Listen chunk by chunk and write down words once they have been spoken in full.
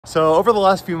So over the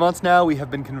last few months now, we have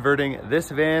been converting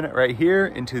this van right here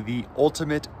into the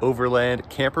ultimate overland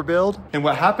camper build. And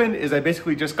what happened is I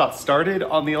basically just got started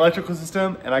on the electrical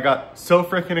system and I got so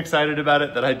freaking excited about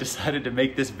it that I decided to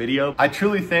make this video. I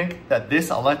truly think that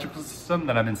this electrical system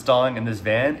that I'm installing in this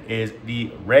van is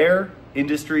the rare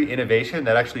industry innovation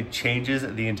that actually changes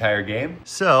the entire game.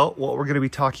 So what we're gonna be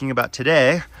talking about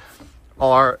today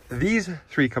are these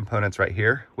three components right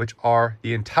here, which are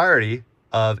the entirety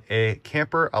of a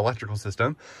camper electrical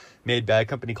system made by a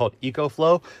company called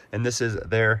EcoFlow, and this is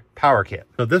their power kit.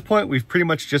 So at this point, we've pretty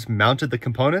much just mounted the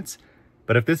components,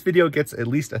 but if this video gets at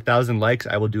least 1,000 likes,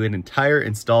 I will do an entire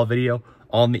install video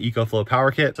on the EcoFlow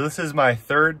power kit. So this is my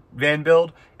third van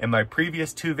build. In my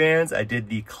previous two vans, I did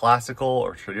the classical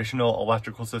or traditional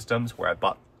electrical systems where I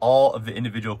bought all of the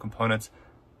individual components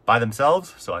by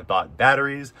themselves. So I bought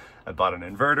batteries, I bought an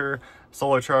inverter,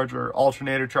 solar charger,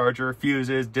 alternator charger,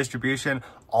 fuses, distribution,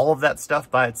 all of that stuff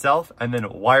by itself, and then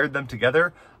wired them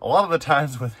together, a lot of the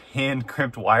times with hand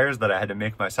crimped wires that I had to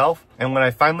make myself. And when I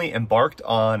finally embarked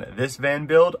on this van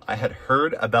build, I had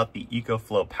heard about the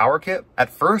EcoFlow power kit. At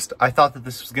first, I thought that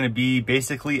this was gonna be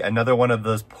basically another one of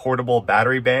those portable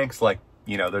battery banks, like,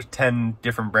 you know, there's 10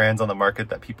 different brands on the market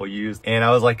that people use. And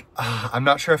I was like, I'm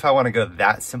not sure if I wanna go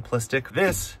that simplistic.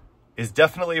 This is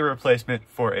definitely a replacement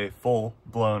for a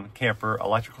full-blown camper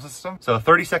electrical system. So a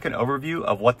 30-second overview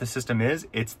of what the system is.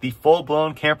 It's the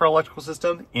full-blown camper electrical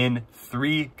system in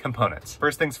three components.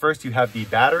 First things first, you have the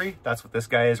battery. That's what this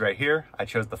guy is right here. I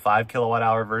chose the 5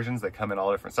 kilowatt-hour versions that come in all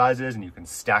different sizes, and you can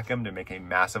stack them to make a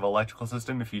massive electrical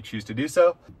system if you choose to do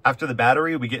so. After the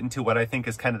battery, we get into what I think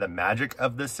is kind of the magic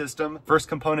of this system. First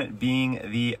component being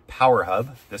the power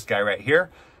hub, this guy right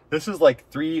here. This is like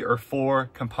 3 or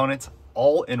 4 components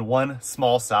all in one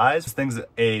small size. This thing's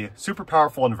a super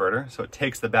powerful inverter, so it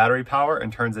takes the battery power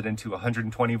and turns it into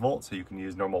 120 volts, so you can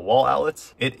use normal wall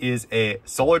outlets. It is a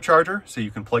solar charger, so you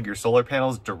can plug your solar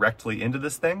panels directly into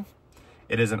this thing.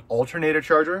 It is an alternator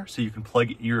charger, so you can plug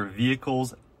your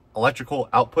vehicle's electrical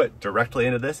output directly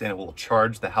into this and it will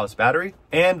charge the house battery.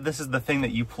 And this is the thing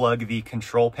that you plug the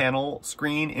control panel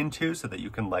screen into so that you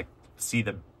can like see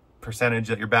the percentage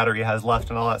that your battery has left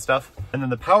and all that stuff. And then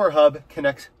the power hub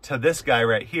connects to this guy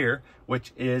right here,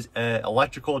 which is an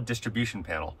electrical distribution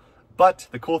panel. But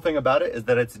the cool thing about it is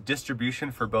that it's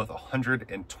distribution for both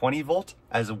 120 volt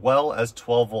as well as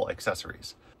 12 volt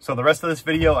accessories. So the rest of this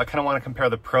video, I kind of want to compare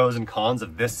the pros and cons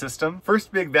of this system.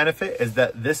 First big benefit is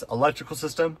that this electrical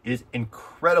system is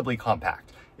incredibly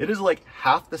compact. It is like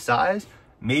half the size,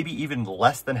 maybe even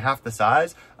less than half the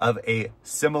size of a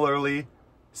similarly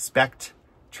spec'd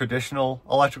traditional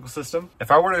electrical system. If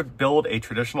I were to build a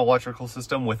traditional electrical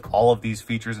system with all of these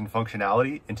features and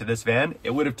functionality into this van, it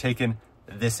would have taken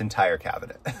this entire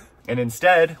cabinet. And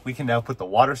instead, we can now put the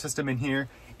water system in here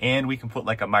and we can put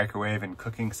like a microwave and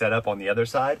cooking setup on the other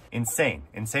side.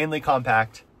 Insanely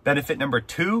compact. Benefit number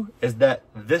 2 is that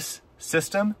this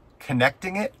system,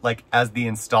 connecting it like as the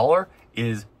installer,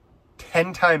 is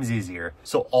 10 times easier.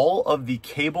 So all of the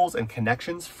cables and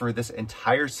connections for this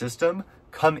entire system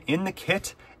come in the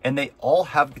kit and they all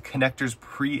have the connectors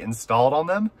pre-installed on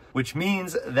them, which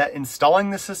means that installing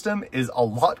the system is a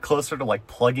lot closer to like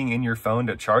plugging in your phone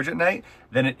to charge at night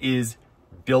than it is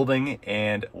building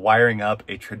and wiring up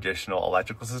a traditional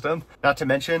electrical system. Not to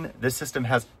mention, this system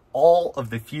has all of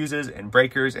the fuses and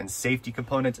breakers and safety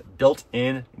components built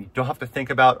in. You don't have to think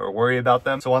about or worry about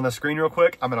them. So on the screen real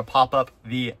quick, I'm gonna pop up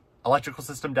the electrical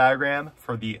system diagram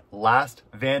for the last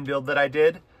van build that I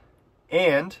did.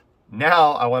 And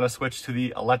now I want to switch to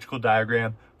the electrical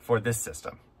diagram for this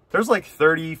system. There's like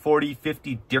 30, 40,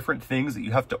 50 different things that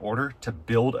you have to order to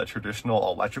build a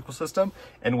traditional electrical system.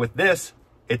 And with this,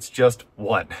 it's just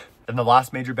one. And the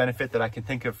last major benefit that I can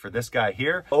think of for this guy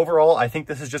here, overall, I think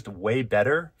this is just way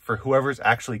better for whoever's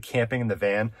actually camping in the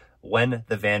van when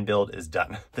the van build is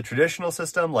done. The traditional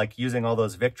system, like using all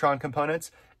those Victron components,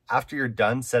 after you're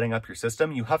done setting up your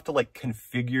system, you have to like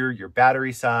configure your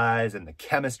battery size and the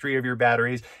chemistry of your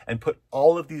batteries and put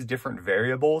all of these different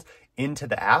variables into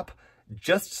the app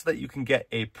just so that you can get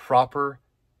a proper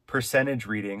percentage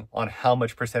reading on how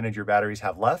much percentage your batteries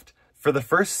have left. For the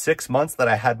first 6 months that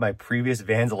I had my previous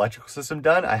van's electrical system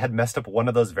done, I had messed up one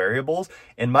of those variables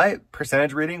and my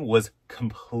percentage reading was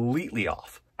completely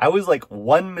off. I was like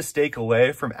one mistake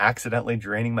away from accidentally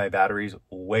draining my batteries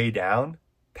way down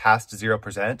past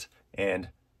 0% and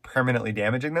permanently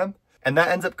damaging them. And that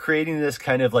ends up creating this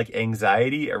kind of like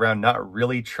anxiety around not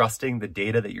really trusting the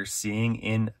data that you're seeing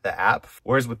in the app.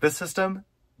 Whereas with this system,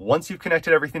 once you've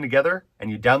connected everything together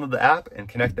and you download the app and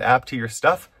connect the app to your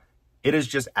stuff, it is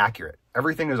just accurate.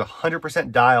 Everything is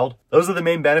 100% dialed. Those are the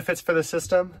main benefits for the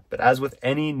system, but as with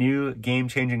any new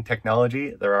game-changing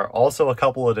technology, there are also a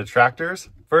couple of detractors.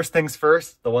 First things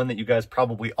first, the one that you guys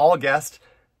probably all guessed,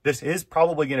 this is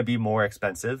probably going to be more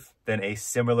expensive than a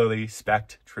similarly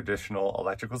spec'd traditional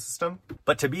electrical system.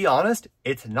 But to be honest,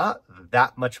 it's not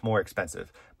that much more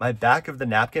expensive. My back of the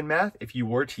napkin math, if you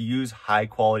were to use high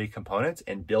quality components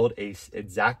and build a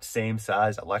exact same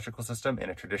size electrical system in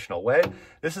a traditional way,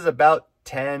 this is about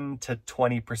 10 to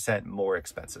 20% more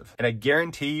expensive. And I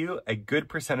guarantee you a good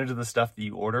percentage of the stuff that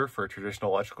you order for a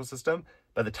traditional electrical system,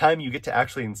 by the time you get to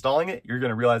actually installing it, you're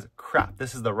gonna realize, crap,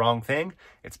 this is the wrong thing.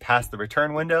 It's past the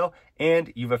return window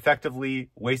and you've effectively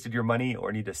wasted your money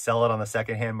or need to sell it on the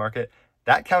secondhand market.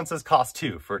 That counts as cost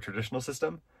too for a traditional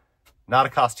system. Not a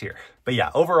cost here. But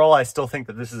yeah, overall, I still think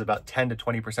that this is about 10 to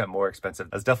 20% more expensive.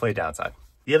 That's definitely a downside.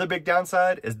 The other big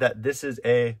downside is that this is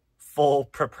a full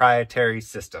proprietary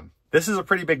system. This is a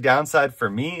pretty big downside for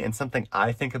me and something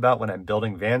I think about when I'm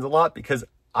building vans a lot, because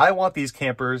I want these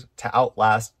campers to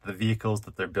outlast the vehicles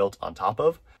that they're built on top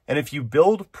of. And if you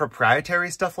build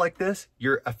proprietary stuff like this,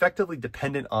 you're effectively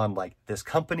dependent on like this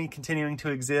company continuing to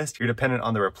exist. You're dependent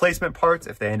on the replacement parts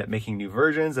if they end up making new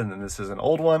versions and then this is an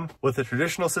old one. With a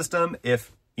traditional system,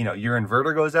 if your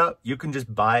inverter goes out, you can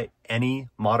just buy any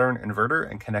modern inverter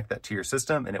and connect that to your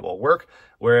system and it will work.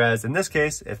 Whereas in this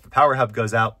case, if the power hub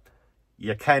goes out,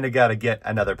 you kind of got to get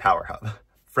another power hub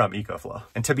from EcoFlow.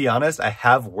 And to be honest, I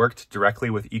have worked directly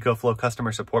with EcoFlow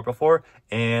customer support before,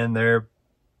 and they're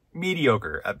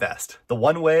mediocre at best. The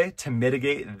one way to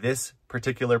mitigate this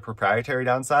particular proprietary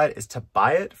downside is to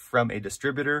buy it from a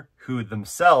distributor who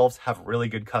themselves have really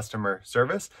good customer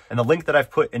service. And the link that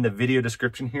I've put in the video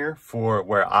description here for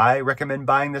where I recommend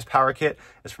buying this power kit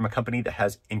is from a company that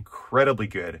has incredibly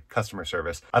good customer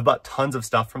service. I've bought tons of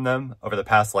stuff from them over the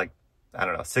past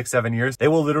 6-7 years. They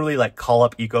will literally call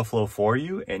up EcoFlow for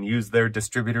you and use their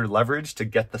distributor leverage to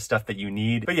get the stuff that you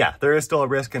need. But yeah, there is still a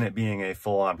risk in it being a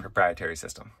full-on proprietary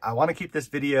system. I want to keep this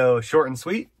video short and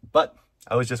sweet, but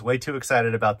I was just way too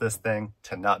excited about this thing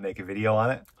to not make a video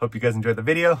on it. Hope you guys enjoyed the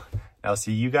video, and I'll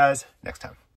see you guys next time.